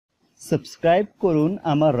Subscribe করুন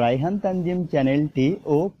আমার রায়হান তানজিম চ্যানেলটি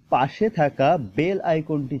ও পাশে থাকা বেল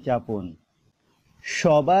আইকনটি চাপুন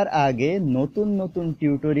সবার আগে নতুন নতুন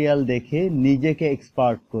টিউটোরিয়াল দেখে নিজেকে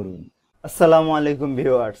এক্সপার্ট করুন। আসসালামু আলাইকুম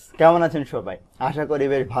ভিউয়ার্স, কেমন আছেন সবাই? আশা করি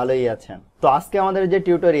বেশ ভালোই আছেন। তো আজকে আমাদের যে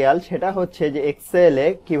টিউটোরিয়াল সেটা হচ্ছে যে এক্সেলে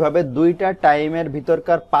কিভাবে দুইটা টাইমের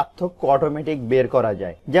ভিতরকার পার্থক্য অটোমেটিক বের করা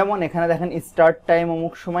যায়। যেমন এখানে দেখেন স্টার্ট টাইম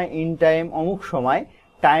অমুক সময়, ইন টাইম অমুক সময়,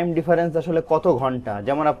 টাইম ডিফারেন্স আসলে কত ঘন্টা।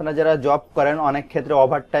 যেমন আপনারা যারা জব করেন অনেক ক্ষেত্রে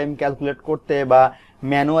ওভার টাইম ক্যালকুলেট করতে বা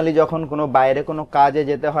ম্যানুয়ালি যখন কোনো বাইরে কোনো কাজে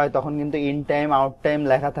যেতে হয় তখন কিন্তু ইন টাইম আউট টাইম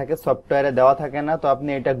লেখা থাকে, সফটওয়্যারে দেওয়া থাকে না। তো আপনি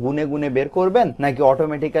এটা গুনে গুনে বের করবেন নাকি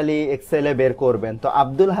অটোমেটিক্যালি এক্সেলে বের করবেন। তো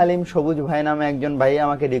আব্দুল হালিম সবুজ ভাই নামে একজন ভাই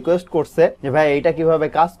আমাকে রিকোয়েস্ট করছে যে ভাই এইটা কিভাবে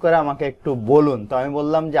কাজ করে আমাকে একটু বলুন। তো আমি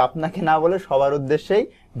বললাম যে আপনাকে না বলে সবার উদ্দেশ্যেই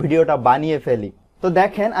ভিডিওটা বানিয়ে ফেলি। তো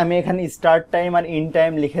দেখেন আমি এখানে start time R in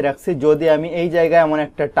time লিখে রাখছি। যদি আমি এই জায়গায় এমন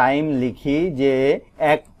একটা টাইম লিখি যে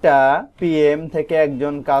 1টা PM থেকে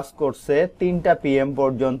একজন কাজ করছে 3টা PM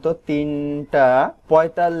পর্যন্ত, 3টা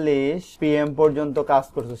 45 PM পর্যন্ত কাজ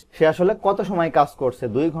করছে, সে আসলে কত সময় কাজ করছে?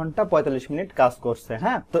 2 ঘন্টা 45 মিনিট কাজ করছে।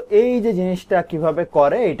 হ্যাঁ, তো এই যে জিনিসটা কিভাবে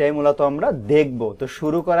করে এটাই মূলত আমরা দেখব। তো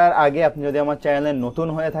শুরু করার আগে আপনি যদি আমার চ্যানেলে নতুন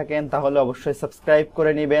হয়ে থাকেন তাহলে অবশ্যই সাবস্ক্রাইব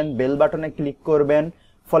করে নেবেন, বেল বাটনে ক্লিক করবেন,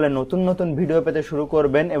 ফলে নতুন নতুন ভিডিও পেতে শুরু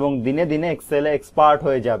করবেন এবং দিনে দিনে এক্সেলে এক্সপার্ট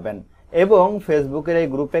হয়ে যাবেন এবং ফেসবুকের এই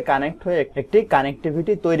গ্রুপে কানেক্ট হয়ে একটি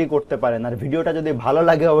কানেক্টিভিটি তৈরি করতে পারেন। আর ভিডিওটা যদি ভালো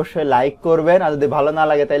লাগে অবশ্যই লাইক করবেন, আর যদি ভালো না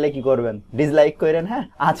লাগে তাহলে কি করবেন? ডিসলাইক করেন। হ্যাঁ,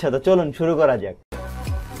 আচ্ছা, তো চলুন শুরু করা যাক।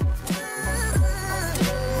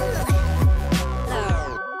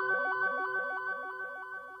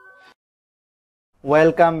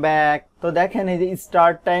 Welcome back. তো দেখেন এই যে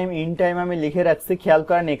স্টার্ট টাইম ইন টাইম আমি লিখে রাখছি, খেয়াল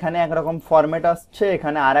করেন এখানে একরকম ফরম্যাট আসছে,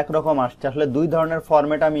 এখানে আর এক রকম আসছে। আসলে দুই ধরনের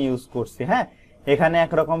ফরম্যাট আমি ইউজ করছি। হ্যাঁ, এখানে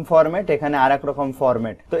একরকম ফরম্যাট, এখানে আর এক রকম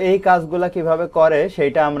ফরম্যাট। তো এই কাজগুলা কিভাবে করে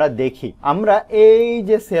সেটা আমরা দেখি। আমরা এই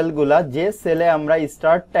যে সেলগুলা, যে সেলে আমরা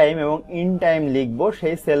স্টার্ট টাইম এবং ইন টাইম লিখবো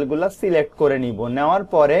সেই সেলগুলা সিলেক্ট করে নিব। নেওয়ার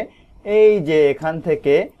পরে এই যে এখান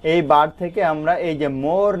থেকে এই বার থেকে আমরা এই যে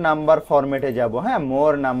মোর নাম্বার ফরম্যাটে যাব। হ্যাঁ,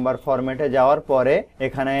 মোর নাম্বার ফরম্যাটে যাওয়ার পরে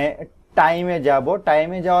এখানে টাইমে যাব।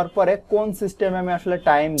 টাইমে যাওয়ার পরে কোন সিস্টেমে আমি আসলে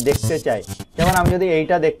টাইম দেখতে চাই, যেমন আমি যদি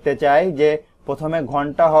এইটা দেখতে চাই যে প্রথমে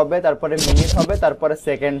ঘন্টা হবে, তারপরে মিনিট হবে, তারপরে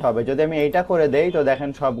সেকেন্ড হবে, যদি আমি এইটা করে দেই তো দেখেন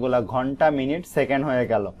সবগুলা ঘন্টা মিনিট সেকেন্ড হয়ে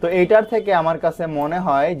গেল। তো এইটার থেকে আমার কাছে মনে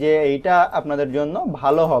হয় যে এইটা আপনাদের জন্য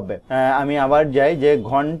ভালো হবে। আমি আবার যাই যে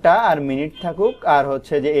ঘন্টা আর মিনিট থাকুক, আর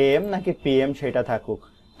হচ্ছে যে AM নাকি PM সেটা থাকুক।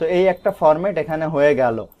 তো এই একটা ফরম্যাট এখানে হয়ে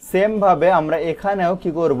গেল। সেম ভাবে আমরা এখানেও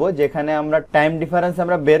কি করব, যেখানে আমরা টাইম ডিফারেন্স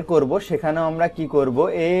আমরা বের করব সেখানেও আমরা কি করব,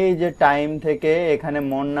 এই যে টাইম থেকে এখানে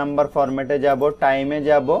মোর নাম্বার ফরম্যাটে যাব, টাইমে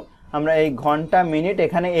যাব। আমরা এই ঘন্টা মিনিট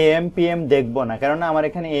এখানে AM PM দেখব না, কেননা আমার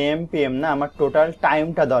এখানে AM PM না, আমার টোটাল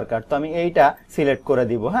টাইমটা দরকার। তো আমি এইটা সিলেক্ট করে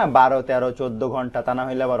দিব। হ্যাঁ, 12 13 14 ঘন্টা, তা না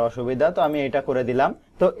হইলে আবার অসুবিধা। তো আমি এটা করে দিলাম।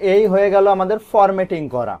 তো এই হয়ে গেল আমাদের ফরম্যাটিং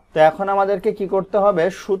করা। তো এখন আমাদেরকে কি করতে হবে?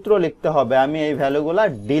 সূত্র লিখতে হবে। আমি এই ভ্যালুগুলা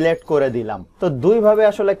ডিলিট করে দিলাম। তো দুই ভাবে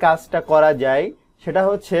আসলে কাজটা করা যায়। সেটা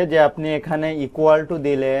হচ্ছে যে আপনি এখানে ইকুয়াল টু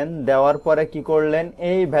দিলেন, দেওয়ার পরে কি করলেন,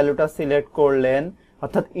 এই ভ্যালুটা সিলেক্ট করলেন,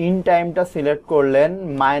 অর্থাৎ ইন টাইমটা সিলেক্ট করলেন,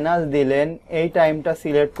 মাইনাস দিলেন, এই টাইমটা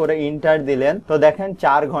সিলেক্ট করে ইন্টার দিলেন। তো দেখেন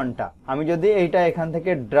 4 ঘন্টা। আমি যদি এইটা এখান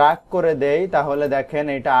থেকে ড্র্যাগ করে দেই তাহলে দেখেন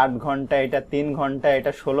এটা 8 ঘন্টা, এটা 3 ঘন্টা,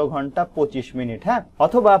 এটা 16 ঘন্টা 25 মিনিট। হ্যাঁ,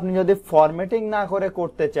 অথবা আপনি যদি ফরম্যাটিং না করে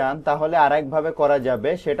করতে চান তাহলে আরেক ভাবে করা যাবে।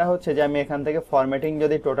 সেটা হচ্ছে যে আমি এখান থেকে ফরম্যাটিং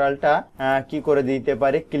যদি টোটালটা কি করে দিতে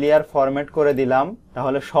পারি, ক্লিয়ার ফরম্যাট করে দিলাম,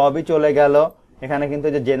 তাহলে সবই চলে গেল। এখানে কিন্তু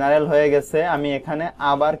যে জেনারেল হয়ে গেছে। আমি এখানে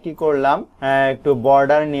আবার কি করলাম, একটু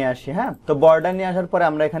বর্ডার নিয়ে আসি। হ্যাঁ, তো বর্ডার নিয়ে আসার পরে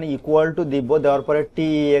আমরা এখানে ইকুয়াল টু দিব, দেওয়ার পরে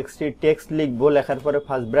TEXT টেক্সট লিখবো, লেখার পরে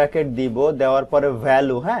ফার্স্ট ব্র্যাকেট দিব, দেওয়ার পরে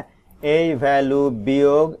ভ্যালু। হ্যাঁ, এই ভ্যালু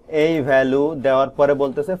বিয়োগ এই ভ্যালু, দেওয়ার পরে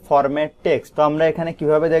বলতেছে ফরম্যাট টেক্সট। তো আমরা এখানে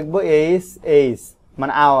কিভাবে দেখবো, এইচ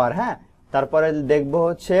মানে আওয়ার। হ্যাঁ, তারপরে দেখবো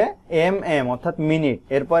হচ্ছে MM অর্থাৎ মিনিট।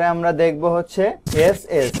 এরপরে আমরা দেখবো হচ্ছে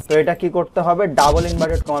SS। তো এটা কি করতে হবে, ডাবল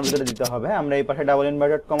ইনভার্টেড কমার ভিতরে দিতে হবে। আমরা এই পাশে ডাবল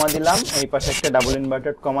ইনভার্টেড কমা দিলাম, এই পাশে একটা ডাবল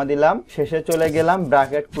ইনভার্টেড কমা দিলাম, শেষে চলে গেলাম,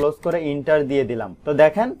 ব্র্যাকেট ক্লোজ করে ইন্টার দিয়ে দিলাম। তো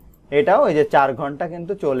দেখেন এটাও এই যে 4 ঘন্টা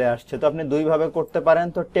কিন্তু চলে আসছে। তো আপনি দুই ভাবে করতে পারেন।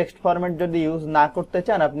 তো টেক্সট ফরম্যাট যদি ইউজ না করতে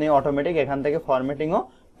চান আপনি অটোমেটিক এখান থেকে ফরম্যাটিংও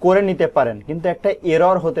করে নিতে পারেন। কিন্তু একটা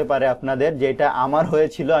এরর হতে পারে আপনাদের, যেটা আমার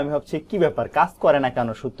হয়েছিল। আমি ভাবছি কি ব্যাপার, কাজ করে না কেন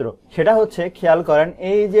সূত্র। সেটা হচ্ছে খেয়াল করেন,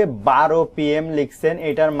 এই যে 12 PM লিখছেন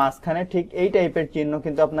এটার মাঝখানে ঠিক এই টাইপের চিহ্ন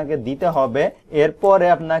কিন্তু আপনাকে দিতে হবে। এরপরে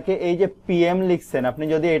আপনাকে এই যে PM লিখছেন, আপনি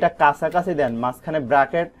যদি এটা কাছাকাছি দেন, মাঝখানে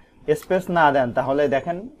ব্র্যাকেট স্পেস না দেন, তাহলে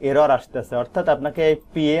দেখেন এরর আসতেছে। অর্থাৎ আপনাকে এই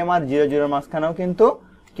PM আর 00 মাঝখানেও কিন্তু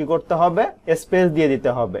কি করতে হবে, স্পেস দিয়ে দিতে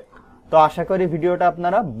হবে। তো আশা করি ভিডিওটা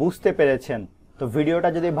আপনারা বুঝতে পেরেছেন। তো ভিডিওটা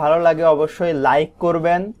যদি ভালো লাগে অবশ্যই লাইক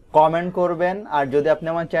করবেন, কমেন্ট করবেন, আর যদি আপনি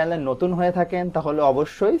আমার চ্যানেলে নতুন হয়ে থাকেন তাহলে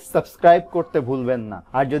অবশ্যই সাবস্ক্রাইব করতে ভুলবেন না।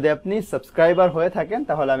 আর যদি আপনি সাবস্ক্রাইবার হয়ে থাকেন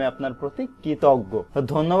তাহলে আমি আপনার প্রতি কৃতজ্ঞ। তো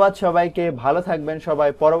ধন্যবাদ সবাইকে, ভালো থাকবেন সবাই।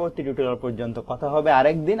 পরবর্তী টিউটোরিয়াল পর্যন্ত কথা হবে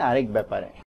আরেকদিন আরেক ব্যাপারে।